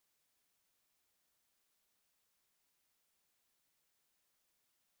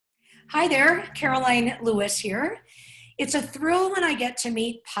Hi there, Caroline Lewis here. It's a thrill when I get to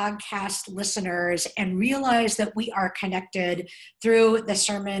meet podcast listeners and realize that we are connected through the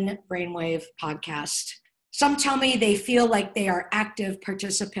Sermon Brainwave podcast. Some tell me they feel like they are active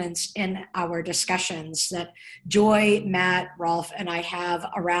participants in our discussions that Joy, Matt, Rolf, and I have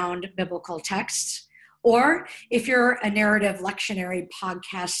around biblical texts. Or if you're a narrative lectionary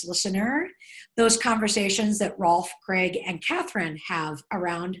podcast listener, those conversations that Rolf, Craig, and Catherine have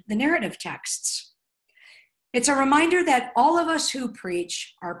around the narrative texts. It's a reminder that all of us who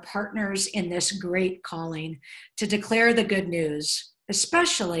preach are partners in this great calling to declare the good news,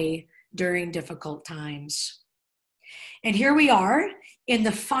 especially during difficult times. And here we are in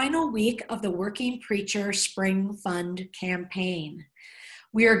the final week of the Working Preacher Spring Fund campaign.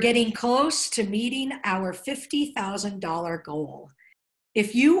 We are getting close to meeting our $50,000 goal.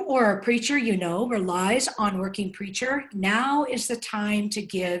 If you or a preacher you know relies on Working Preacher, now is the time to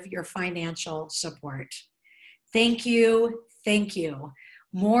give your financial support. Thank you,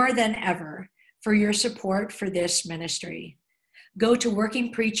 more than ever, for your support for this ministry. Go to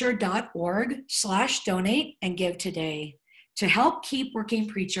workingpreacher.org/donate and give today to help keep Working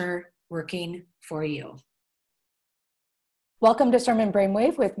Preacher working for you. Welcome to Sermon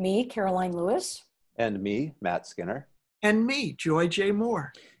Brainwave with me, Caroline Lewis. And me, Matt Skinner. And me, Joy J.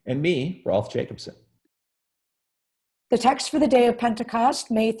 Moore. And me, Rolf Jacobson. The texts for the day of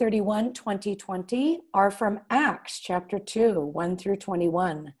Pentecost, May 31, 2020, are from Acts chapter 2, 1 through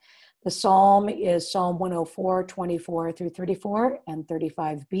 21. The psalm is Psalm 104, 24 through 34 and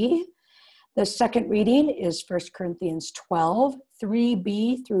 35b. The second reading is 1 Corinthians 12,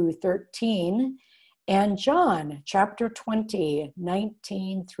 3b through 13, and John chapter 20,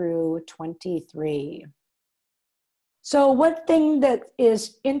 19 through 23. So one thing that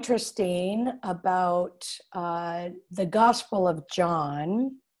is interesting about the Gospel of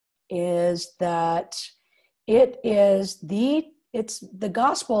John is that it's the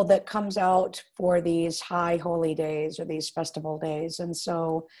gospel that comes out for these high holy days or these festival days. And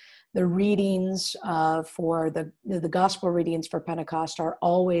so the readings for the gospel readings for Pentecost are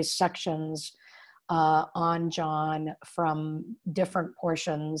always sections on John from different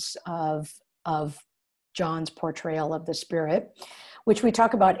portions of John's portrayal of the Spirit, which we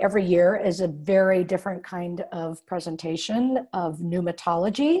talk about every year as a very different kind of presentation of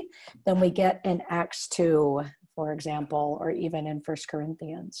pneumatology than we get in Acts 2, for example, or even in 1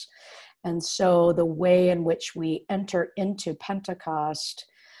 Corinthians. And so the way in which we enter into Pentecost,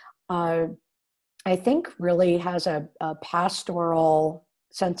 I think really has a pastoral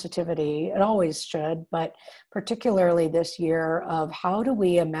sensitivity. It always should, but particularly this year, of how do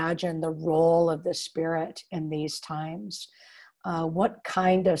we imagine the role of the Spirit in these times? What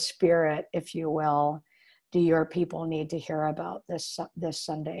kind of Spirit, if you will, do your people need to hear about this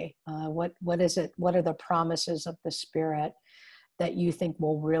Sunday? What is it? What are the promises of the Spirit that you think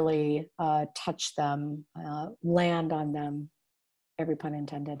will really touch them, land on them, every pun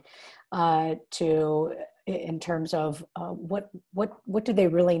intended, in terms of what do they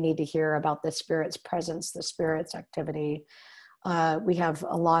really need to hear about the Spirit's presence, the Spirit's activity? We have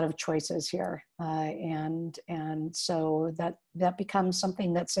a lot of choices here, and so that becomes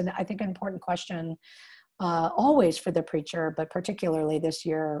something that's I think an important question always for the preacher, but particularly this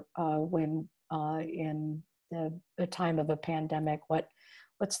year when in the time of a pandemic.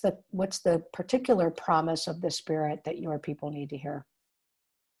 What's the particular promise of the Spirit that your people need to hear?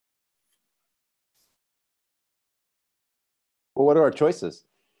 Well, what are our choices?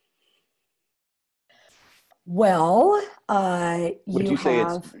 Well, what did you say?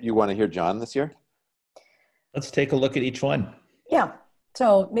 You want to hear John this year? Let's take a look at each one. Yeah.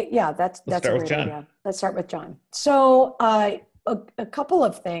 So yeah, that's a great idea. Let's start with John. So a couple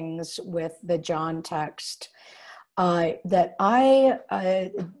of things with the John text that I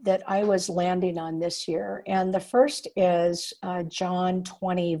was landing on this year, and the first is John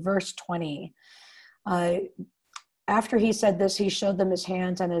 20, verse 20. After he said this, he showed them his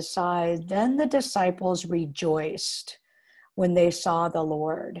hands and his side. Then the disciples rejoiced when they saw the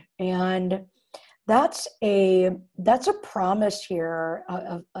Lord. And that's a promise here,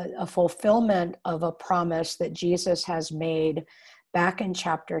 a fulfillment of a promise that Jesus has made back in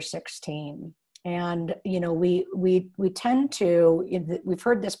chapter 16. And, we tend to, we've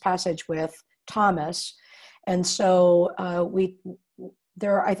heard this passage with Thomas. And so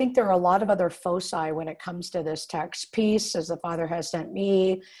I think there are a lot of other foci when it comes to this text. Peace, as the Father has sent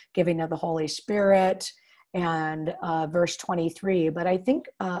me, giving of the Holy Spirit, and verse 23. But I think,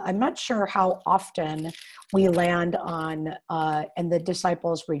 I'm not sure how often we land on, and the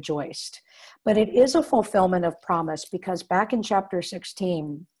disciples rejoiced. But it is a fulfillment of promise, because back in chapter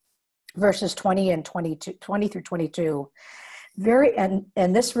 16, verses 20 and 22, 20 through 22.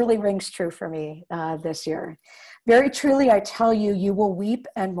 And this really rings true for me this year. Very truly, I tell you, you will weep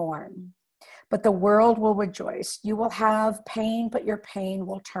and mourn, but the world will rejoice. You will have pain, but your pain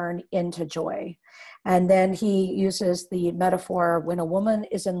will turn into joy. And then he uses the metaphor, when a woman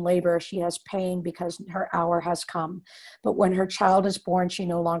is in labor, she has pain because her hour has come. But when her child is born, she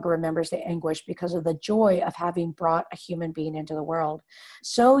no longer remembers the anguish because of the joy of having brought a human being into the world.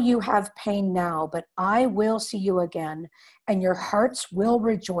 So you have pain now, but I will see you again, and your hearts will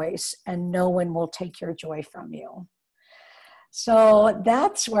rejoice, and no one will take your joy from you. So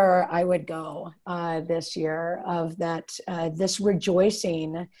that's where I would go this year, of that this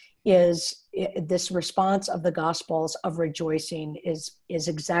rejoicing is this response of the Gospels of rejoicing is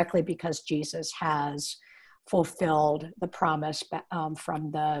exactly because Jesus has fulfilled the promise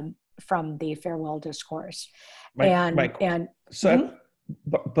from the farewell discourse. So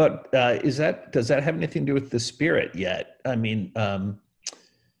does that have anything to do with the Spirit yet? I mean,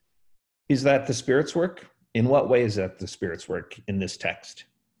 is that the Spirit's work? In what way is that the Spirit's work in this text?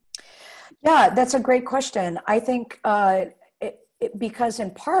 Yeah, that's a great question. I think because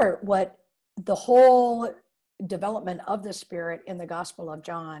in part what the whole development of the Spirit in the Gospel of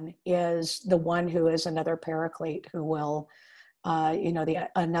John is the one who is another paraclete who will,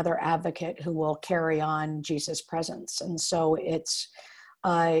 another advocate who will carry on Jesus' presence. And so it's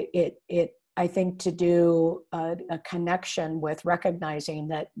I think to do a connection with recognizing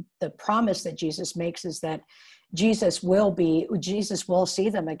that the promise that Jesus makes is that Jesus will see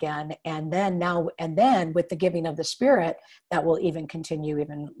them again, and then with the giving of the Spirit, that will even continue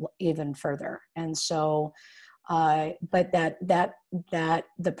even further. And so, but that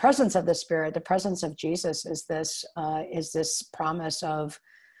the presence of the Spirit, the presence of Jesus, is this promise of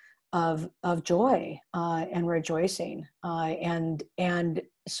joy and rejoicing, and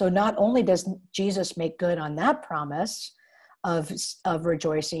so not only does Jesus make good on that promise of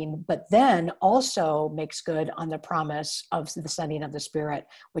rejoicing, but then also makes good on the promise of the sending of the Spirit,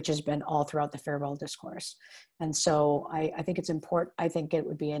 which has been all throughout the farewell discourse. And so I think it's important. I think it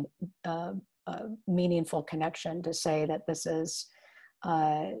would be a meaningful connection to say that this is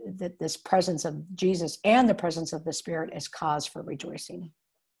that this presence of Jesus and the presence of the Spirit is cause for rejoicing.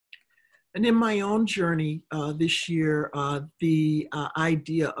 And in my own journey this year, the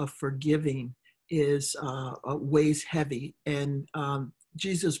idea of forgiving weighs heavy. And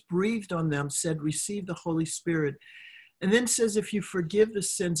Jesus breathed on them, said, receive the Holy Spirit. And then says, if you forgive the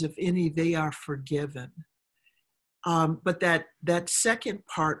sins of any, they are forgiven. But that second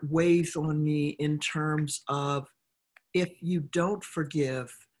part weighs on me in terms of, if you don't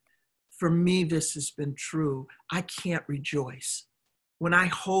forgive, for me, this has been true, I can't rejoice. When I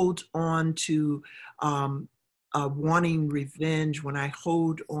hold on to wanting revenge, when I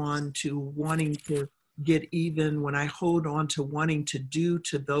hold on to wanting to get even, when I hold on to wanting to do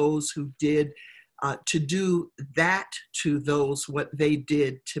to those who did, to do that to those what they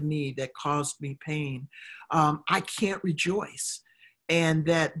did to me that caused me pain, I can't rejoice. And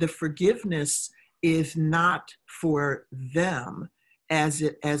that the forgiveness is not for them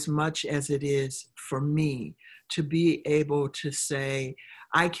as much as it is for me, to be able to say,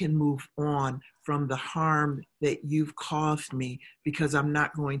 I can move on from the harm that you've caused me, because I'm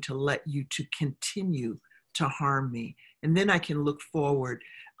not going to let you to continue to harm me. And then I can look forward,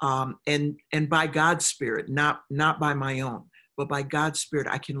 and by God's Spirit, not by my own, but by God's Spirit,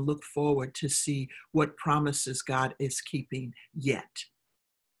 I can look forward to see what promises God is keeping yet.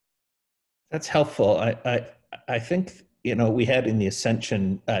 That's helpful. I think, we had in the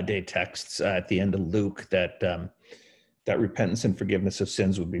Ascension Day texts at the end of Luke that repentance and forgiveness of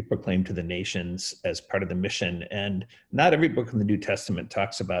sins would be proclaimed to the nations as part of the mission. And not every book in the New Testament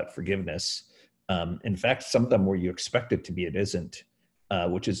talks about forgiveness. In fact, some of them where you expect it to be, it isn't,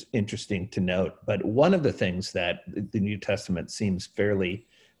 which is interesting to note. But one of the things that the New Testament seems fairly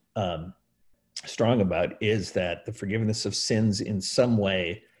strong about is that the forgiveness of sins in some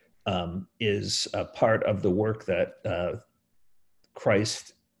way is a part of the work that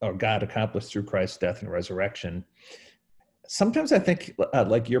Christ or God accomplished through Christ's death and resurrection. Sometimes I think,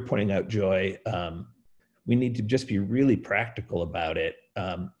 like you're pointing out, Joy, we need to just be really practical about it.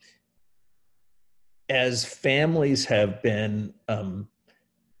 As families have been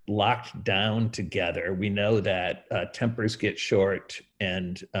locked down together, we know that tempers get short,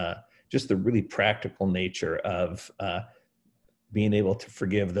 and just the really practical nature of being able to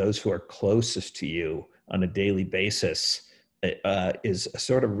forgive those who are closest to you on a daily basis is a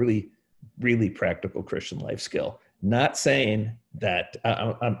sort of really, really practical Christian life skill. Not saying that,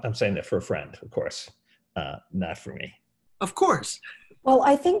 I'm saying that for a friend, of course, not for me. Of course. Well,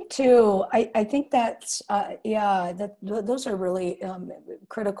 I think too, I think that's, those are really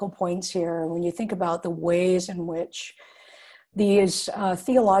critical points here. When you think about the ways in which these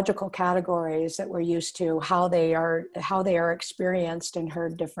theological categories that we're used to, how they are experienced and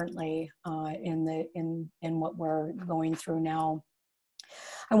heard differently in what we're going through now.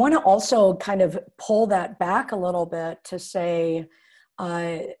 I want to also kind of pull that back a little bit to say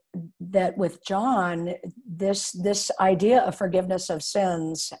that with John, this idea of forgiveness of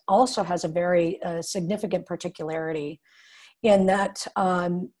sins also has a very significant particularity in that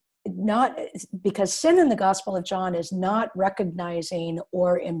not because sin in the Gospel of John is not recognizing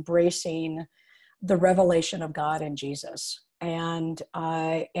or embracing the revelation of God in Jesus, and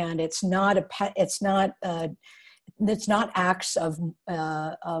it's not acts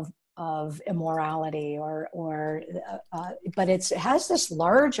of immorality but it has this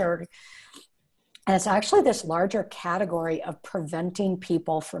larger, and it's actually this larger category of preventing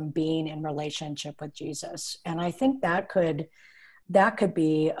people from being in relationship with Jesus. And I think that could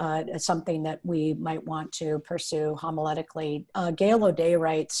be something that we might want to pursue homiletically. Gail O'Day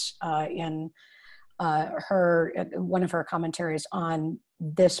writes in one of her commentaries on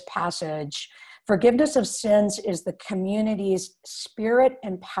this passage, forgiveness of sins is the community's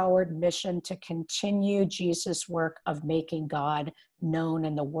spirit-empowered mission to continue Jesus' work of making God known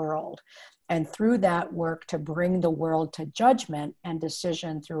in the world, and through that work to bring the world to judgment and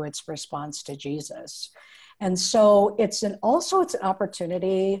decision through its response to Jesus. And so it's an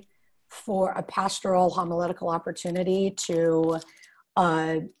opportunity for a pastoral homiletical opportunity to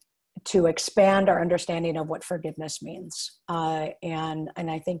expand our understanding of what forgiveness means. And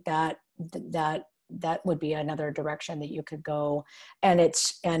I think that would be another direction that you could go. And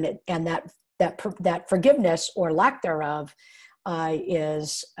that forgiveness or lack thereof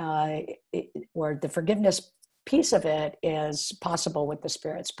or the forgiveness piece of it is possible with the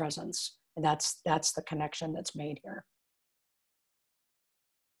Spirit's presence. And that's the connection that's made here.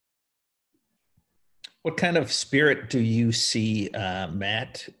 What kind of spirit do you see,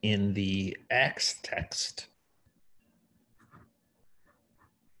 Matt, in the Acts text?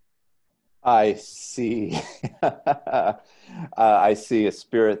 I see. I see a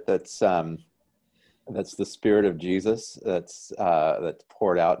spirit that's the spirit of Jesus that's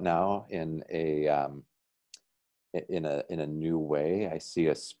poured out now in a new way. I see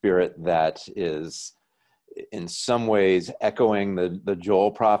a spirit that is in some ways echoing the Joel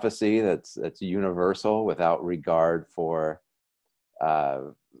prophecy that's universal without regard for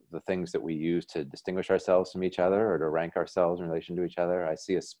the things that we use to distinguish ourselves from each other or to rank ourselves in relation to each other. I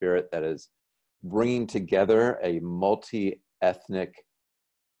see a spirit that is bringing together a multi-ethnic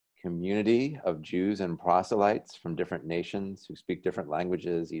community of Jews and proselytes from different nations who speak different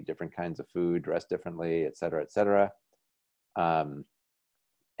languages, eat different kinds of food, dress differently, et cetera,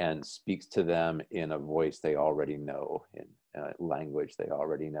 and speaks to them in a voice they already know, in a language they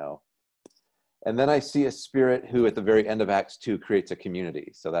already know. And then I see a spirit who at the very end of Acts 2 creates a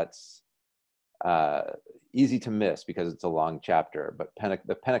community. So that's easy to miss because it's a long chapter, but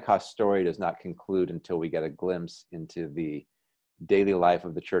the Pentecost story does not conclude until we get a glimpse into the daily life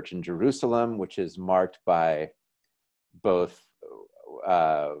of the church in Jerusalem, which is marked by both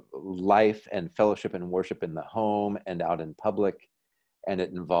life and fellowship and worship in the home and out in public. And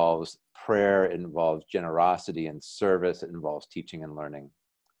it involves prayer, it involves generosity and service, it involves teaching and learning.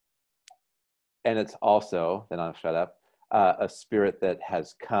 And it's also, then I'll shut up, a spirit that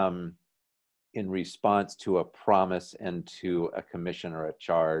has come in response to a promise and to a commission or a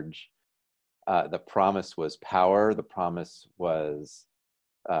charge. The promise was power, the promise was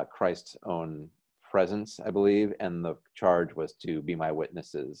Christ's own presence, I believe, and the charge was to be my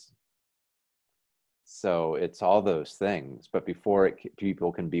witnesses. So it's all those things, but before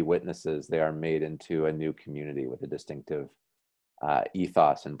people can be witnesses, they are made into a new community with a distinctive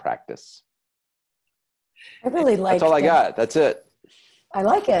ethos and practice. I really like. That's all I got. That's it. I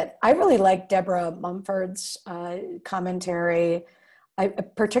like it. I really like Deborah Mumford's commentary.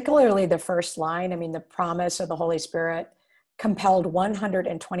 Particularly the first line. I mean, the promise of the Holy Spirit compelled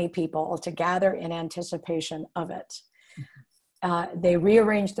 120 people to gather in anticipation of it. They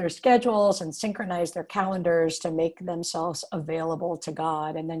rearranged their schedules and synchronized their calendars to make themselves available to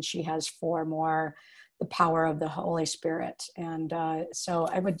God. And then she has 4 more, the power of the Holy Spirit. And so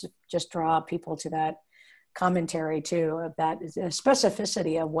I would just draw people to that commentary too, of that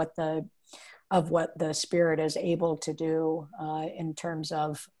specificity of what the Spirit is able to do in terms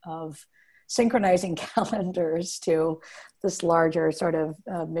of synchronizing calendars to this larger sort of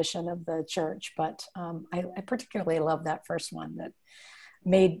mission of the church. But I particularly love that first one that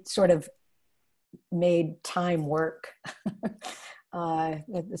made time work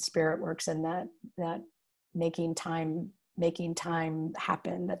the Spirit works in that making time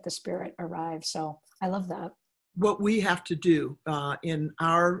happen, that the Spirit arrives. So I love that. What we have to do in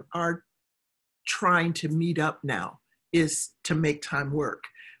our trying to meet up now is to make time work.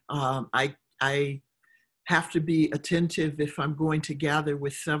 I have to be attentive if I'm going to gather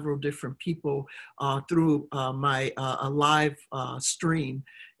with several different people through my a live stream.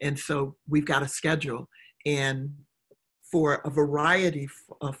 And so we've got a schedule, and for a variety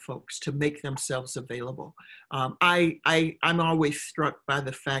of folks to make themselves available. I'm always struck by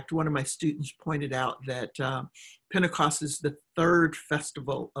the fact, one of my students pointed out that Pentecost is the third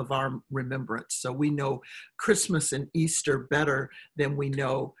festival of our remembrance. So we know Christmas and Easter better than we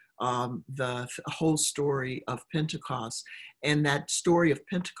know the whole story of Pentecost. And that story of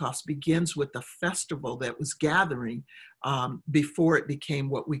Pentecost begins with the festival that was gathering before it became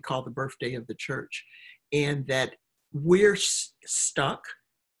what we call the birthday of the church. And that we're stuck,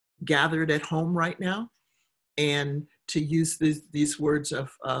 gathered at home right now. And to use these words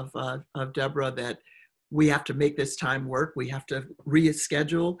of Deborah, that we have to make this time work. We have to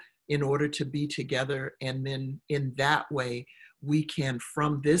reschedule in order to be together. And then in that way, we can,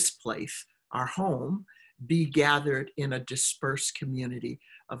 from this place, our home, be gathered in a dispersed community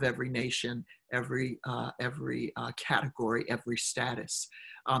of every nation, every category, every status.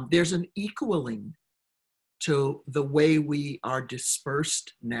 There's an equaling to the way we are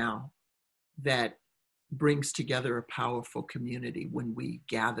dispersed now that brings together a powerful community when we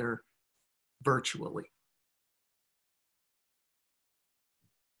gather virtually.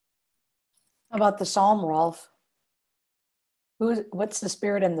 How about the Psalm, Rolf? What's the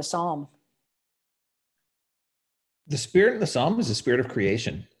Spirit in the Psalm? The Spirit in the Psalm is the spirit of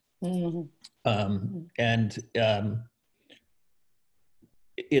creation. Mm-hmm.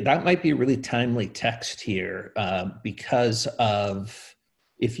 That might be a really timely text here because of,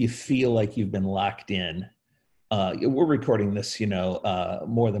 if you feel like you've been locked in. We're recording this,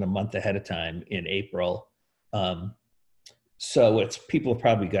 more than a month ahead of time in April. So people have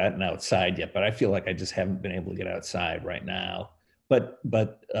probably gotten outside yet, but I feel like I just haven't been able to get outside right now. But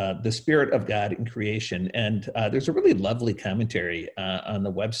the Spirit of God in creation, and there's a really lovely commentary on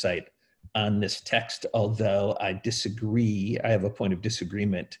the website on this text, although I disagree. I have a point of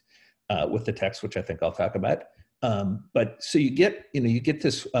disagreement with the text, which I think I'll talk about. But so you get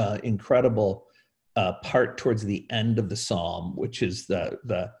this incredible part towards the end of the Psalm, which is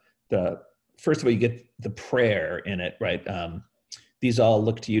the first of all, you get the prayer in it, right? These all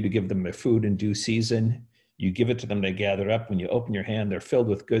look to you to give them their food in due season. You give it to them, they gather up. When you open your hand, they're filled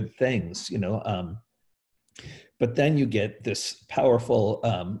with good things, But then you get this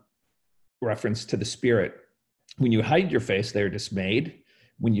powerful reference to the Spirit. When you hide your face, they're dismayed.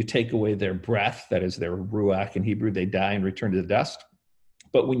 When you take away their breath, that is their ruach in Hebrew, they die and return to the dust.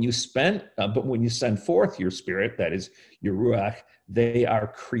 But when you send forth your Spirit, that is your ruach, they are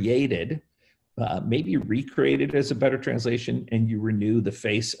created, maybe recreated as a better translation, and you renew the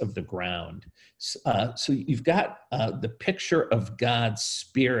face of the ground. So you've got the picture of God's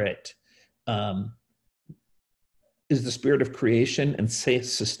Spirit is the spirit of creation and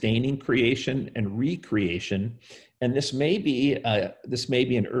sustaining creation and recreation. And this may be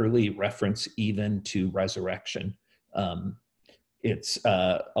an early reference even to resurrection. It's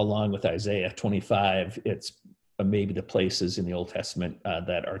along with Isaiah 25, it's maybe the places in the Old Testament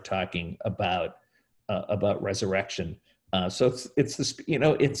that are talking about resurrection. So it's the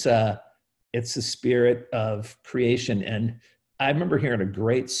spirit of creation. And I remember hearing a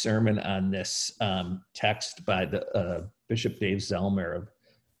great sermon on this text by the Bishop Dave Zellmer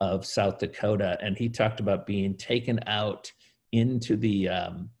of South Dakota, and he talked about being taken out into the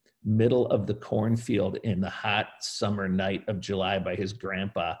middle of the cornfield in the hot summer night of July by his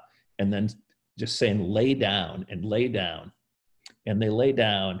grandpa, and then just saying, lay down, and lay down. And they lay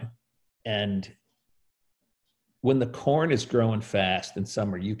down, and when the corn is growing fast in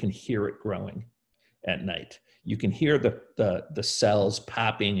summer, you can hear it growing at night. You can hear the cells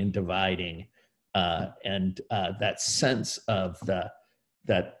popping and dividing, and that sense of the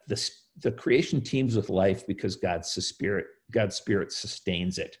creation teems with life because God's Spirit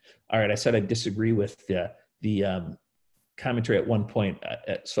sustains it. All right, I said I disagree with the commentary at one point,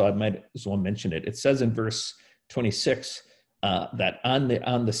 so I might as well mention it. It says in verse 26 that on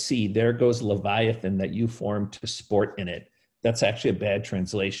the sea there goes Leviathan that you formed to sport in it. That's actually a bad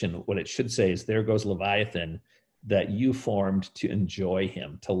translation. What it should say is, there goes Leviathan that you formed to enjoy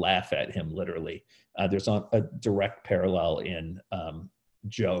him, to laugh at him, literally. There's a direct parallel in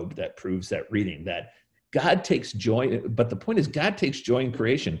Job that proves that reading, that God takes joy, but the point is God takes joy in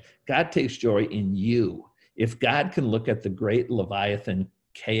creation. God takes joy in you. if God can look at the great Leviathan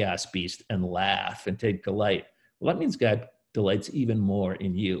chaos beast and laugh and take delight, well, that means God delights even more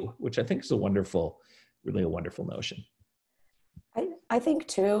in you, which I think is really a wonderful notion. I think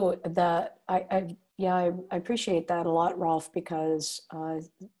too that I appreciate that a lot, Rolf, because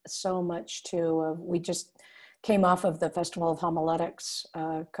so much too. We just came off of the Festival of Homiletics.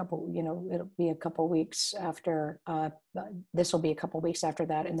 It'll be a couple weeks after. This will be a couple weeks after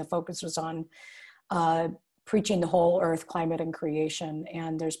that, and the focus was on preaching the whole earth, climate, and creation.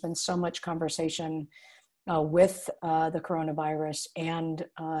 And there's been so much conversation with the coronavirus and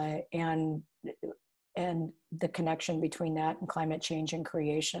the connection between that and climate change and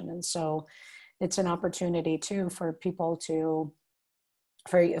creation. And so it's an opportunity too for people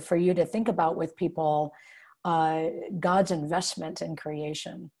for you to think about with people God's investment in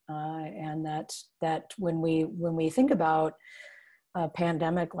creation, and that when we think about a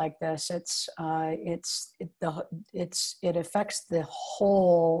pandemic like this, it affects the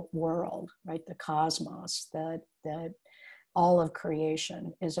whole world, right? The cosmos, that all of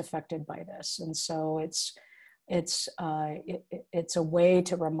creation is affected by this. And so it's a way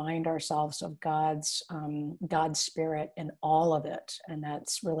to remind ourselves of God's Spirit in all of it. And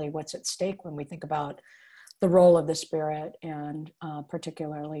that's really what's at stake when we think about the role of the Spirit, and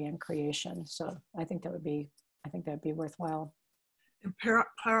particularly in creation. So I think that would be worthwhile. And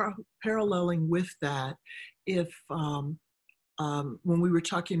paralleling with that, if when we were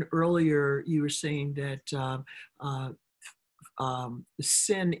talking earlier, you were saying that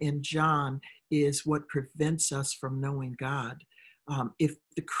sin in John is what prevents us from knowing God. If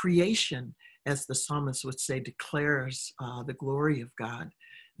the creation, as the psalmist would say, declares the glory of God,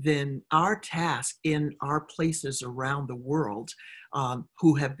 then our task in our places around the world,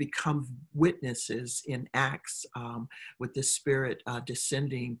 who have become witnesses in Acts, with the Spirit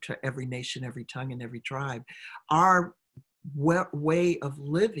descending to every nation, every tongue, and every tribe, our way of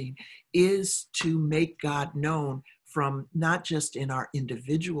living is to make God known from not just in our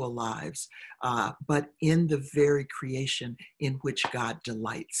individual lives, but in the very creation in which God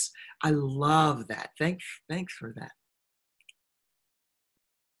delights. I love that. Thanks for that.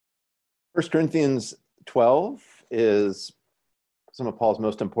 1 Corinthians 12 is some of Paul's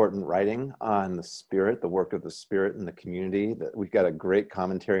most important writing on the Spirit, the work of the Spirit in the community. We've got a great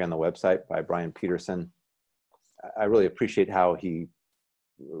commentary on the website by Brian Peterson. I really appreciate how he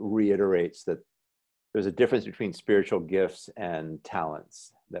reiterates that there's a difference between spiritual gifts and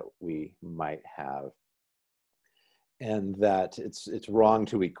talents that we might have, and that it's wrong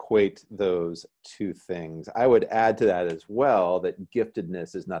to equate those two things. I would add to that as well that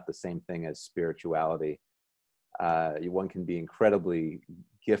giftedness is not the same thing as spirituality. One can be incredibly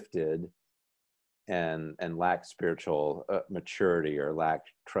gifted and lack spiritual maturity or lack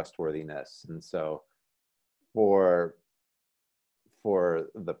trustworthiness. And so for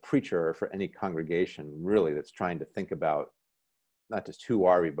the preacher, or for any congregation really that's trying to think about not just who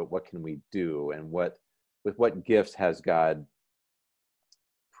are we, but what can we do, and with what gifts has God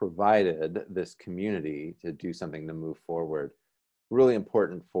provided this community to do something to move forward. Really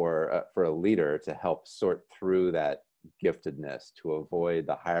important for a leader to help sort through that giftedness, to avoid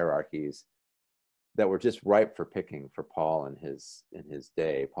the hierarchies that were just ripe for picking for Paul in his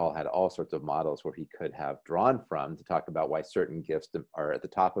day. Paul had all sorts of models where he could have drawn from to talk about why certain gifts are at the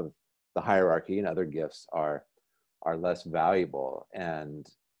top of the hierarchy and other gifts are less valuable. And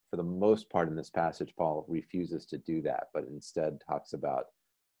for the most part in this passage, Paul refuses to do that, but instead talks about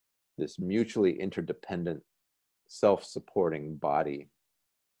this mutually interdependent, self-supporting body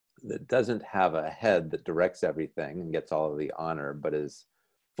that doesn't have a head that directs everything and gets all of the honor, but is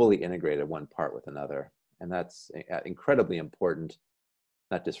fully integrated one part with another. And that's incredibly important,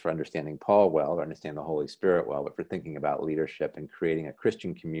 not just for understanding Paul well, or understanding the Holy Spirit well, but for thinking about leadership and creating a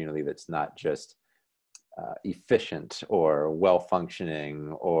Christian community that's not just efficient or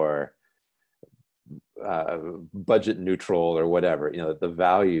well-functioning or budget neutral or whatever. The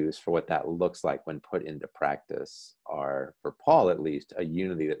values for what that looks like when put into practice are, for Paul at least, a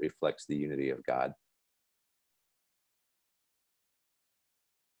unity that reflects the unity of God.